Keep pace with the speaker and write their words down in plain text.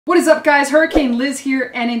What is up, guys? Hurricane Liz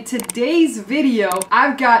here, and in today's video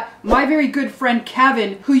I've got my very good friend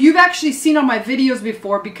Kevin, who you've actually seen on my videos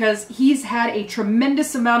before because he's had a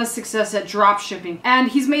tremendous amount of success at dropshipping, and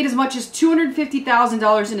he's made as much as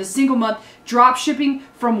 $250,000 in a single month dropshipping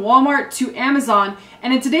from Walmart to Amazon.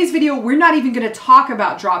 And in today's video, we're not even going to talk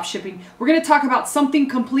about dropshipping. We're going to talk about something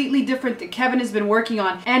completely different that Kevin has been working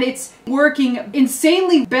on, and it's working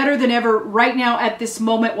insanely better than ever right now at this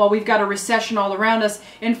moment while we've got a recession all around us.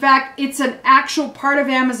 In fact, it's an actual part of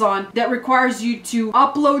Amazon that requires you to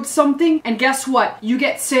upload something, and guess what? You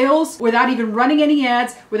get sales without even running any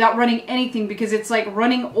ads, without running anything, because it's like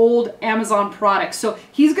running old Amazon products. So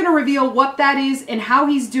he's going to reveal what that is and how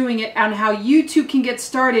he's doing it, and how you too can get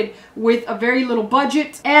started with a very little budget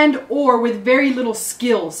and or with very little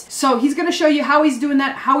skills. So he's going to show you how he's doing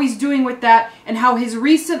that, how he's doing with that, and how his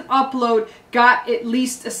recent upload got at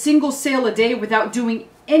least a single sale a day without doing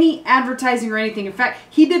any advertising or anything. In fact,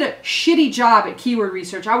 he did a shitty job at keyword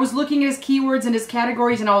research. I was looking at his keywords and his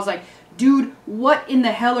categories and I was like, dude, what in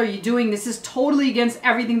the hell are you doing? This is totally against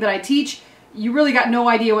everything that I teach. You really got no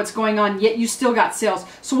idea what's going on, yet you still got sales.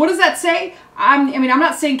 So what does that say? I mean, I'm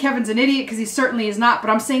not saying Kevin's an idiot, because he certainly is not, but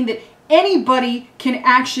I'm saying that anybody can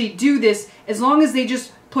actually do this as long as they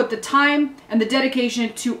just put the time and the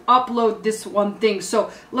dedication to upload this one thing.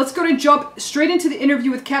 So let's go and jump straight into the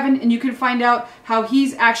interview with Kevin, and you can find out how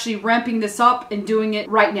he's actually ramping this up and doing it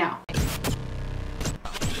right now.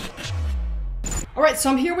 All right,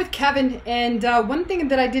 so I'm here with Kevin, and one thing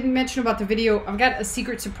that I didn't mention about the video, I've got a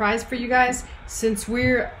secret surprise for you guys. Since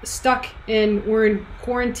we're stuck and we're in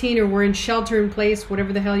quarantine, or we're in shelter in place,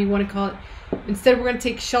 whatever the hell you want to call it, instead we're going to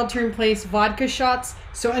take shelter in place vodka shots.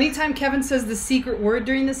 So anytime Kevin says the secret word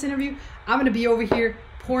during this interview, I'm going to be over here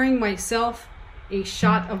pouring myself a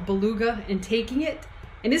shot of beluga and taking it.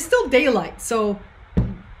 And it's still daylight, so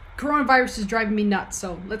coronavirus is driving me nuts.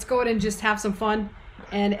 So let's go ahead and just have some fun.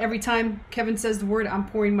 And every time Kevin says the word, I'm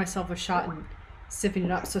pouring myself a shot and sipping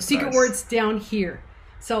it up. So secret words down here.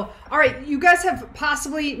 So, all right, you guys have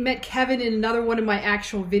possibly met Kevin in another one of my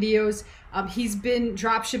actual videos. He's been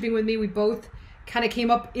drop shipping with me. We both kind of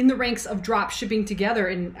came up in the ranks of drop shipping together.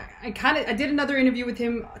 And I did another interview with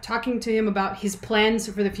him, talking to him about his plans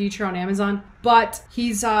for the future on Amazon. But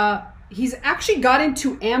he's actually got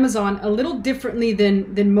into Amazon a little differently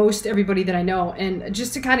than most everybody that I know. And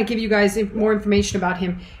just to kind of give you guys more information about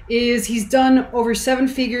him, is he's done over 7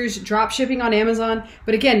 figures drop shipping on Amazon.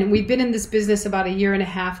 But again, we've been in this business about 1.5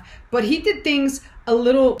 years, but he did things a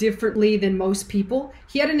little differently than most people.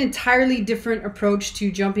 He had an entirely different approach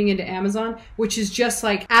to jumping into Amazon, which is just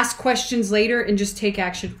like ask questions later and just take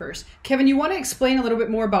action first. Kevin, you want to explain a little bit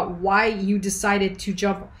more about why you decided to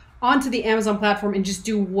jump onto the Amazon platform and just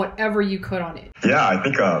do whatever you could on it? Yeah, I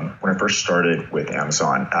think when I first started with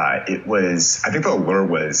Amazon, I think the allure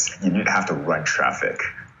was you didn't have to run traffic.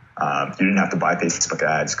 You didn't have to buy Facebook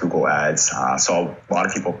ads, Google ads. Saw a lot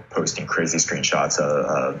of people posting crazy screenshots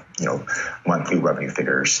of monthly revenue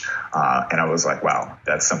figures, and I was like, wow,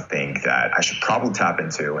 that's something that I should probably tap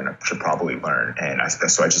into and I should probably learn. And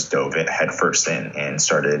so I just dove in headfirst in and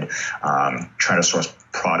started trying to source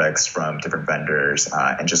products from different vendors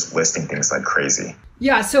and just listing things like crazy.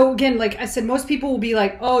 Yeah, so again, like I said, most people will be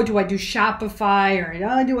like, oh, do I do Shopify, or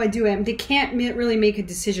oh, do I do it? They can't really make a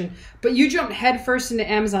decision. But you jumped headfirst into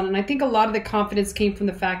Amazon, and I think a lot of the confidence came from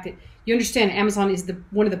the fact that you understand Amazon is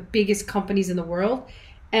one of the biggest companies in the world,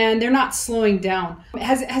 and they're not slowing down.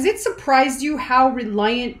 Has it surprised you how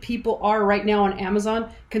reliant people are right now on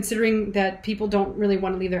Amazon, considering that people don't really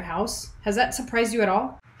want to leave their house? Has that surprised you at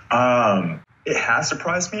all? It has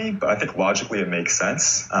surprised me, but I think logically it makes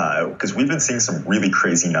sense because we've been seeing some really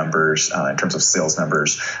crazy numbers in terms of sales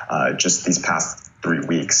numbers just these past 3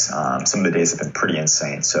 weeks. Some of the days have been pretty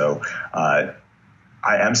insane. So I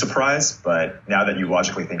am surprised, but now that you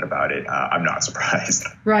logically think about it, I'm not surprised.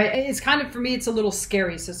 Right. It's kind of, for me, it's a little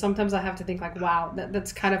scary. So sometimes I have to think like, wow,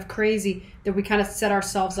 that's kind of crazy that we kind of set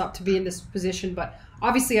ourselves up to be in this position. But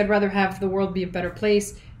obviously I'd rather have the world be a better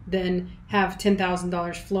place than have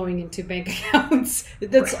 $10,000 flowing into bank accounts.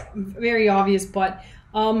 That's very obvious. But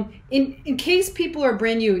in case people are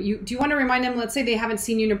brand new, do you want to remind them, let's say they haven't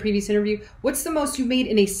seen you in a previous interview, what's the most you made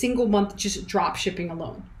in a single month just drop shipping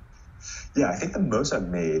alone? Yeah, I think the most I've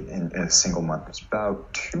made in a single month was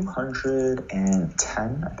about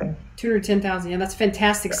 210, I think. 210,000. Yeah, that's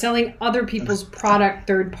fantastic. Yeah. Selling other people's product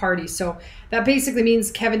third party. So that basically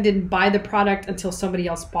means Kevin didn't buy the product until somebody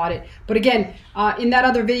else bought it. But again, in that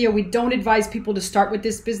other video, we don't advise people to start with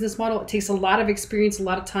this business model. It takes a lot of experience, a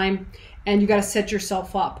lot of time, and you got to set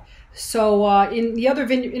yourself up. So in the other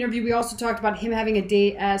interview, we also talked about him having a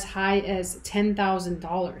day as high as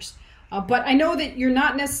 $10,000. But I know that you're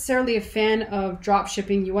not necessarily a fan of drop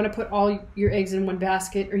shipping. You want to put all your eggs in one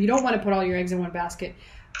basket, or you don't want to put all your eggs in one basket.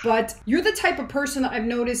 But you're the type of person that I've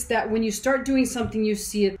noticed that when you start doing something, you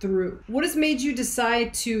see it through. What has made you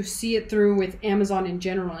decide to see it through with Amazon in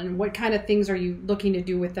general? And what kind of things are you looking to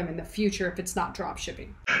do with them in the future if it's not drop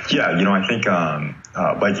shipping? Yeah, I think,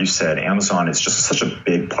 like you said, Amazon is just such a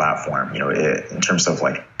big platform. In terms of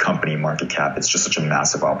like company market cap, it's just such a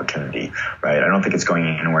massive opportunity, right? I don't think it's going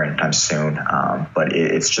anywhere anytime soon, but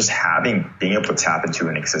it's just being able to tap into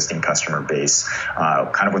an existing customer base,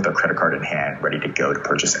 kind of with their credit card in hand, ready to go to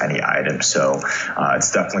purchase any item. So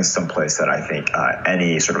it's definitely some place that I think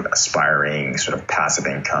any sort of aspiring sort of passive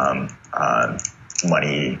income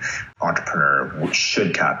money entrepreneur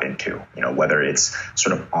should tap into, whether it's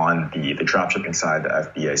sort of on the dropshipping side, the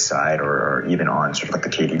FBA side, or even on sort of like the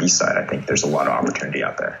KDP side. I think there's a lot of opportunity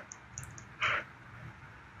out there.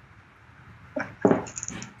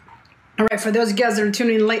 All right, for those of you guys that are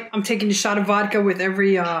tuning in late, I'm taking a shot of vodka with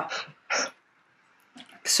every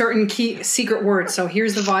certain key secret word. So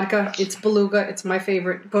here's the vodka. It's Beluga. It's my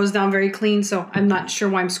favorite. It goes down very clean, so I'm not sure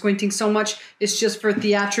why I'm squinting so much. It's just for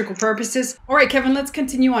theatrical purposes. All right, Kevin, let's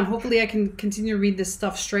continue on. Hopefully I can continue to read this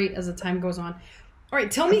stuff straight as the time goes on. All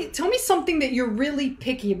right, tell me something that you're really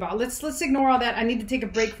picky about. Let's ignore all that. I need to take a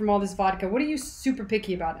break from all this vodka. What are you super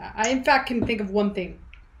picky about? I in fact can think of one thing.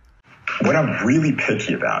 What I'm really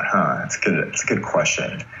picky about, huh? It's a good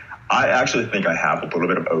question. I actually think I have a little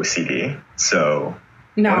bit of OCD. So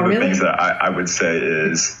one of the things that I would say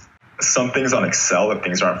is some things on Excel, if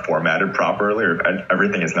things aren't formatted properly, or if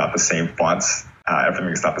everything is not the same fonts, everything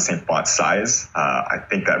is not the same font size, I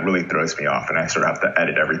think that really throws me off, and I sort of have to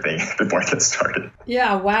edit everything before I get started.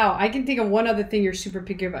 Yeah, wow. I can think of one other thing you're super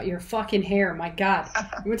picky about. Your fucking hair. My God.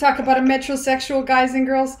 You want to talk about a metrosexual, guys and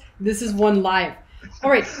girls? This is one live.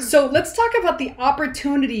 All right, so let's talk about the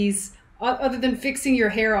opportunities, other than fixing your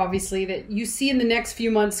hair, obviously, that you see in the next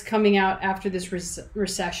few months coming out after this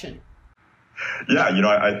recession. Yeah,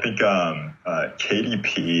 I think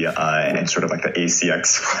KDP and sort of like the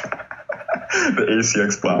ACX, the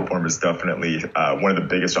ACX platform is definitely one of the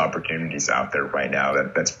biggest opportunities out there right now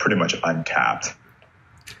that's pretty much untapped.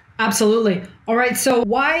 Absolutely. All right, so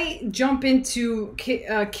why jump into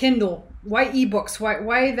Kindle? Why ebooks?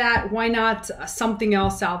 Why that? Why not something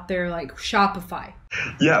else out there like Shopify?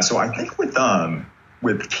 Yeah, so I think with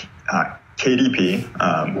KDP,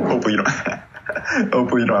 hopefully you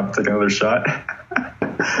don't have to take another shot.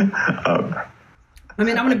 I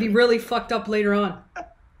mean, I'm going to be really fucked up later on.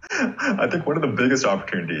 I think one of the biggest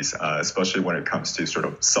opportunities, especially when it comes to sort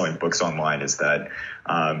of selling books online, is that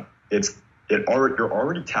you're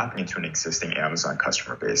already tapping into an existing Amazon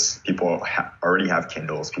customer base. People already have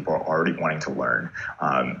Kindles. People are already wanting to learn.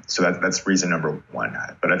 So that's reason number one.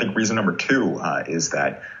 But I think reason number two is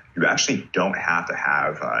that you actually don't have to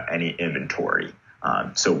have any inventory.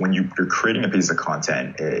 So when you're creating a piece of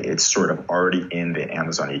content, it's sort of already in the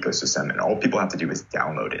Amazon ecosystem, and all people have to do is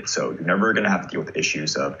download it. So you're never going to have to deal with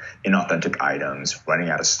issues of inauthentic items,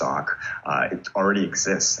 running out of stock. It already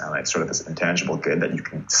exists. It's sort of this intangible good that you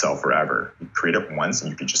can sell forever. You create it once,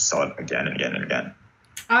 and you can just sell it again and again and again.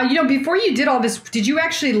 Before you did all this, did you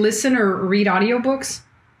actually listen or read audiobooks?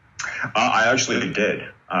 I actually did.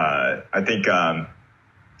 I think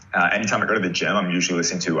anytime I go to the gym, I'm usually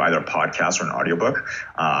listening to either a podcast or an audiobook.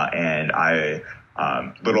 And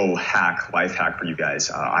little life hack for you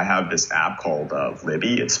guys. I have this app called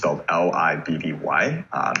Libby. It's spelled Libby.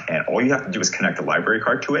 And all you have to do is connect a library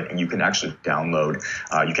card to it, and you can actually download,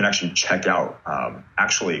 you can actually check out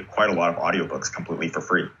actually quite a lot of audiobooks completely for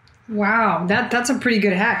free. Wow, that's a pretty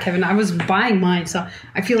good hack, Kevin. I was buying mine, so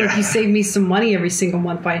I feel like you saved me some money every single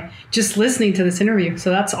month by just listening to this interview. So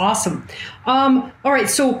that's awesome. All right,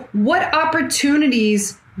 so what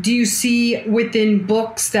opportunities do you see within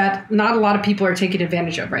books that not a lot of people are taking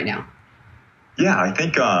advantage of right now? Yeah, I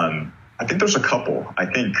think there's a couple. I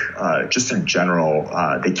think just in general,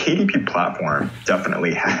 the KDP platform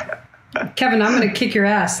definitely has. Kevin, I'm going to kick your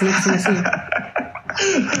ass next time I see you.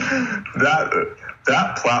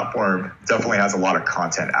 That platform definitely has a lot of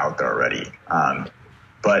content out there already.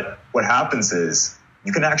 But what happens is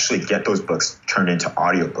you can actually get those books turned into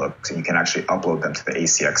audiobooks, and you can actually upload them to the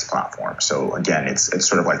ACX platform. So again, it's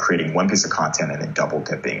sort of like creating one piece of content and then double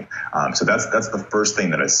dipping. So that's the first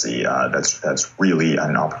thing that I see that's really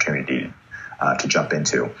an opportunity to jump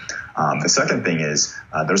into. The second thing is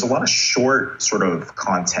there's a lot of short sort of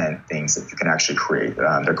content things that you can actually create.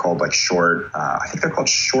 They're called like I think they're called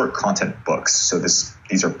short content books. So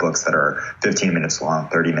these are books that are 15 minutes long,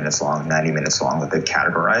 30 minutes long, 90 minutes long that they've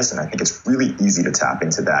categorized. And I think it's really easy to tap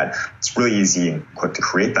into that. It's really easy and quick to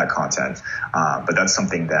create that content. But that's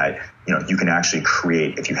something that you can actually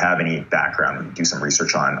create, if you have any background, do some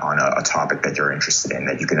research on a topic that you're interested in,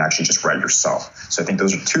 that you can actually just write yourself. So I think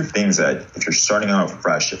those are two things that if you're starting out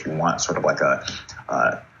fresh, if you want sort of like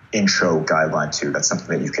a intro guideline to, that's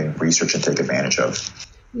something that you can research and take advantage of.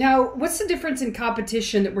 Now, what's the difference in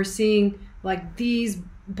competition that we're seeing, like these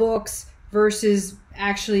books versus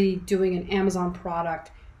actually doing an Amazon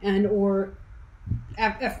product? And or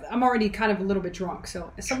I'm already kind of a little bit drunk,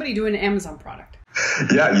 so is somebody doing an Amazon product?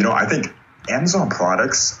 Yeah, I think Amazon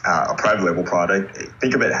products, a private label product,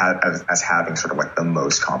 think of it as having sort of like the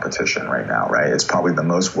most competition right now, right? It's probably the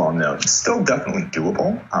most well-known. It's still definitely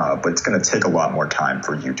doable, but it's going to take a lot more time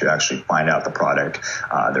for you to actually find out the product.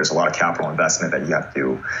 There's a lot of capital investment that you have to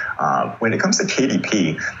do. When it comes to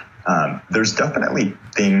KDP, there's definitely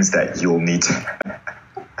things that you'll need to...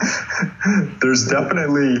 There's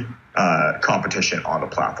definitely competition on the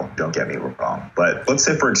platform, don't get me wrong. But let's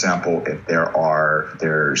say, for example, if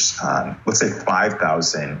there's let's say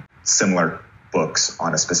 5,000 similar books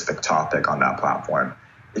on a specific topic on that platform.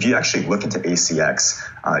 If you actually look into ACX,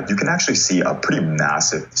 you can actually see a pretty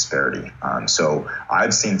massive disparity. So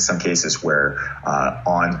I've seen some cases where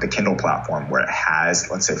on the Kindle platform where it has,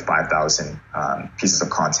 let's say 5,000 pieces of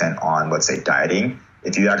content on, let's say, dieting,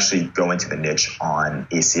 if you actually go into the niche on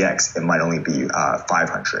ACX, it might only be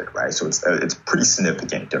 500, right? So it's a pretty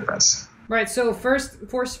significant difference. Right. So first and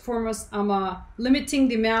foremost, I'm limiting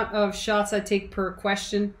the amount of shots I take per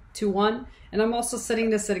question to 1. And I'm also setting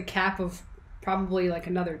this at a cap of probably like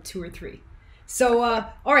another 2 or 3. So,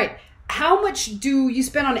 all right. How much do you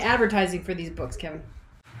spend on advertising for these books, Kevin?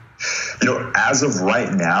 As of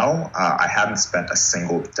right now, I haven't spent a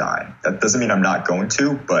single dime. That doesn't mean I'm not going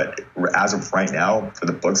to, but as of right now, for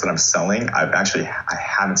the books that I'm selling, I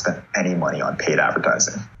haven't spent any money on paid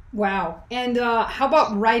advertising. Wow. And how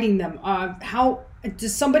about writing them? How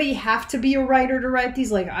does somebody have to be a writer to write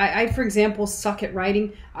these? Like I, for example, suck at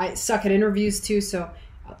writing. I suck at interviews too. So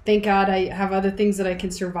thank God I have other things that I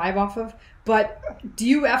can survive off of. But do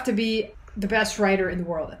you have to be the best writer in the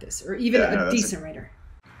world at this, or even a decent writer?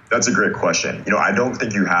 That's a great question. I don't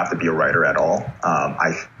think you have to be a writer at all.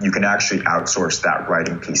 You can actually outsource that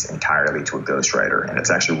writing piece entirely to a ghostwriter, and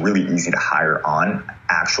it's actually really easy to hire on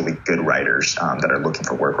actually good writers that are looking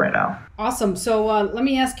for work right now. Awesome. So let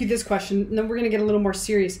me ask you this question, and then we're going to get a little more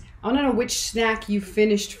serious. I want to know which snack you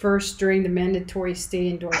finished first during the mandatory stay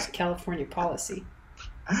indoors California policy.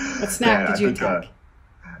 What snack did you attack?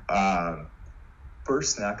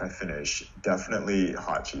 First snack I finished, definitely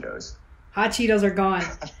hot Cheetos. Hot Cheetos are gone.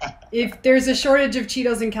 If there's a shortage of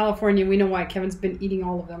Cheetos in California, we know why. Kevin's been eating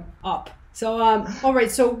all of them up. So, all right.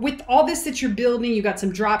 So with all this that you're building, you got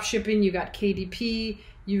some drop shipping, you got KDP,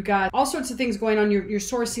 you got all sorts of things going on. You're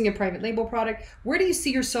sourcing a private label product. Where do you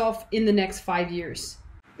see yourself in the next 5 years?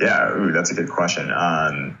 Yeah, that's a good question.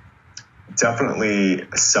 Definitely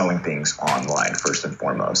selling things online first and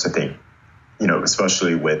foremost. I think,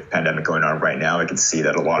 especially with pandemic going on right now, I can see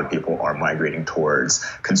that a lot of people are migrating towards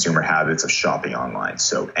consumer habits of shopping online.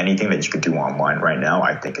 So anything that you could do online right now,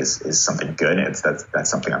 I think is something good. And that's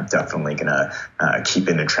something I'm definitely going to keep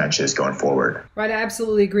in the trenches going forward. Right. I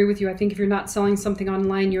absolutely agree with you. I think if you're not selling something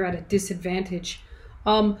online, you're at a disadvantage.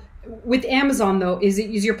 With Amazon, though, is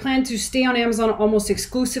your plan to stay on Amazon almost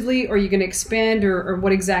exclusively, or are you going to expand, or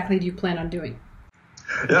what exactly do you plan on doing?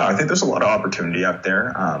 Yeah, I think there's a lot of opportunity out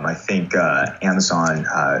there. I think Amazon,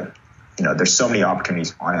 there's so many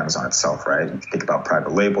opportunities on Amazon itself, right? You can think about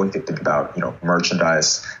private label, you can think about,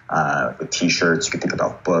 merchandise with T-shirts, you can think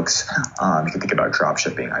about books, you can think about drop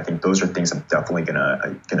shipping. I think those are things I'm definitely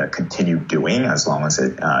gonna continue doing as long as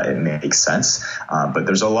it makes sense. But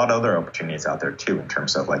there's a lot of other opportunities out there too, in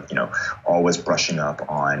terms of always brushing up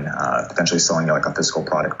on potentially selling like a physical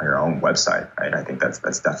product on your own website, right? I think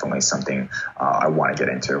that's definitely something I want to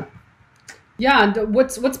get into. Yeah, and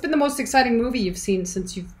what's been the most exciting movie you've seen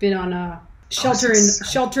since you've been on Shelter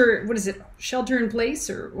in Place,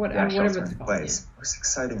 or whatever it's called? Most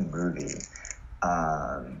exciting movie.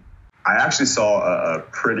 I actually saw a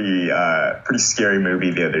pretty scary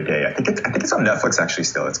movie the other day. I think it's on Netflix actually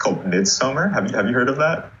still. It's called Midsommar. Have you heard of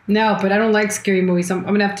that? No, but I don't like scary movies. I'm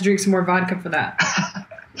gonna have to drink some more vodka for that.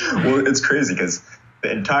 Well, it's crazy because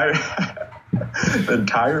the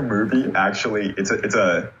entire movie actually it's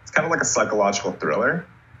kind of like a psychological thriller,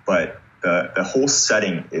 but the whole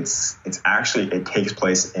setting it takes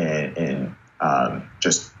place in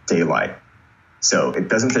just daylight. So it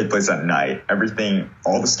doesn't take place at night.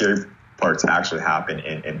 All the scary parts actually happen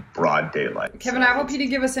in broad daylight. Kevin, I hope you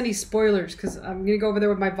didn't give us any spoilers, because I'm going to go over there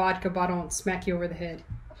with my vodka bottle and smack you over the head.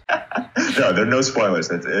 No, there are no spoilers.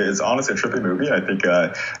 It's honestly a trippy movie. I think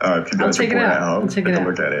if you guys are bored at home, take a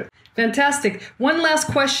look at it. Fantastic. One last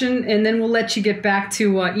question, and then we'll let you get back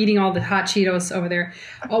to eating all the hot Cheetos over there.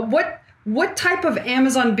 What type of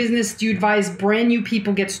Amazon business do you advise brand new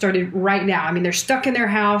people get started right now? I mean, they're stuck in their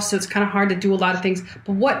house, so it's kind of hard to do a lot of things.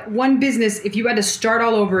 But what one business, if you had to start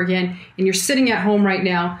all over again, and you're sitting at home right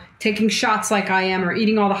now, taking shots like I am, or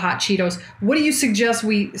eating all the hot Cheetos, what do you suggest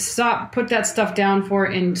we stop, put that stuff down for,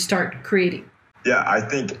 and start creating? Yeah, I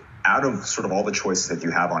think out of sort of all the choices that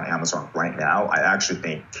you have on Amazon right now, I actually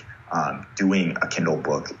think doing a Kindle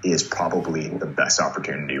book is probably the best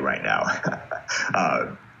opportunity right now.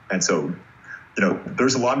 And so,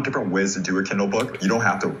 there's a lot of different ways to do a Kindle book. You don't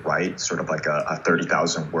have to write sort of like a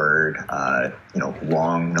 30,000 word,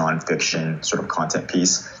 long nonfiction sort of content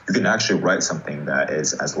piece. You can actually write something that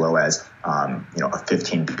is as low as, a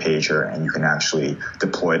 15 pager, and you can actually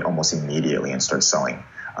deploy it almost immediately and start selling.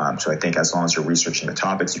 So I think as long as you're researching the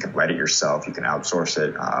topics, you can write it yourself. You can outsource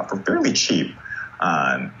it for fairly cheap.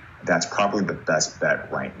 That's probably the best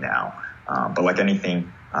bet right now. But like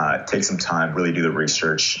anything, take some time, really do the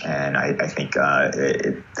research, and I think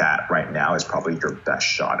that right now is probably your best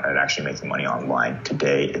shot at actually making money online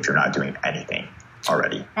today if you're not doing anything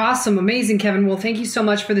already. Awesome. Amazing, Kevin. Well, thank you so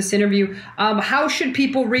much for this interview. How should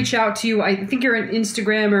people reach out to you? I think you're on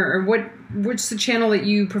Instagram, or what's the channel that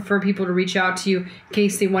you prefer people to reach out to you in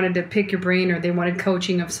case they wanted to pick your brain or they wanted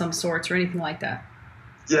coaching of some sorts or anything like that?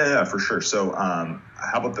 Yeah, for sure. So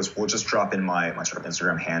how about this? We'll just drop in my sort of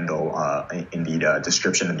Instagram handle in the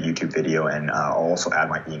description of the YouTube video, and I'll also add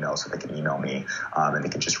my email so they can email me and they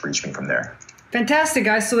can just reach me from there. Fantastic,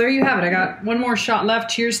 guys. So there you have it. I got one more shot left.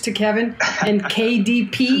 Cheers to Kevin and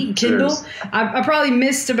KDP Kindle. I probably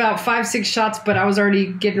missed about 5-6 shots, but I was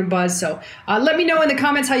already getting a buzz. So let me know in the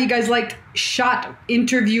comments how you guys liked Shot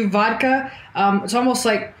Interview Vodka. It's almost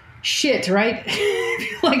like shit, right?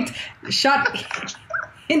 If you liked Shot...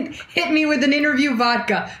 Hit me with an interview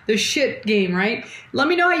vodka, the shit game, right? Let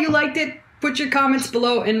me know how you liked it. Put your comments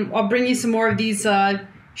below, and I'll bring you some more of these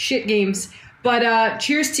shit games. But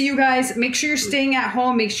cheers to you guys. Make sure you're staying at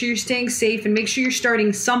home. Make sure you're staying safe, and make sure you're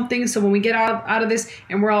starting something so when we get out of this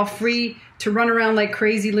and we're all free to run around like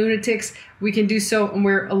crazy lunatics, we can do so and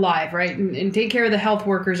we're alive, right? And take care of the health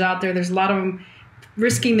workers out there. There's a lot of them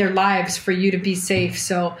risking their lives for you to be safe.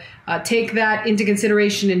 So take that into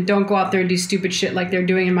consideration and don't go out there and do stupid shit like they're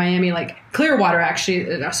doing in Miami, like Clearwater,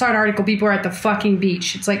 actually. I saw an article, people are at the fucking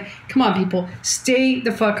beach. It's like, come on, people, stay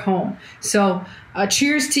the fuck home. So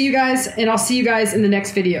cheers to you guys, and I'll see you guys in the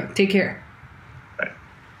next video. Take care.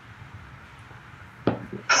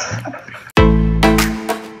 Bye.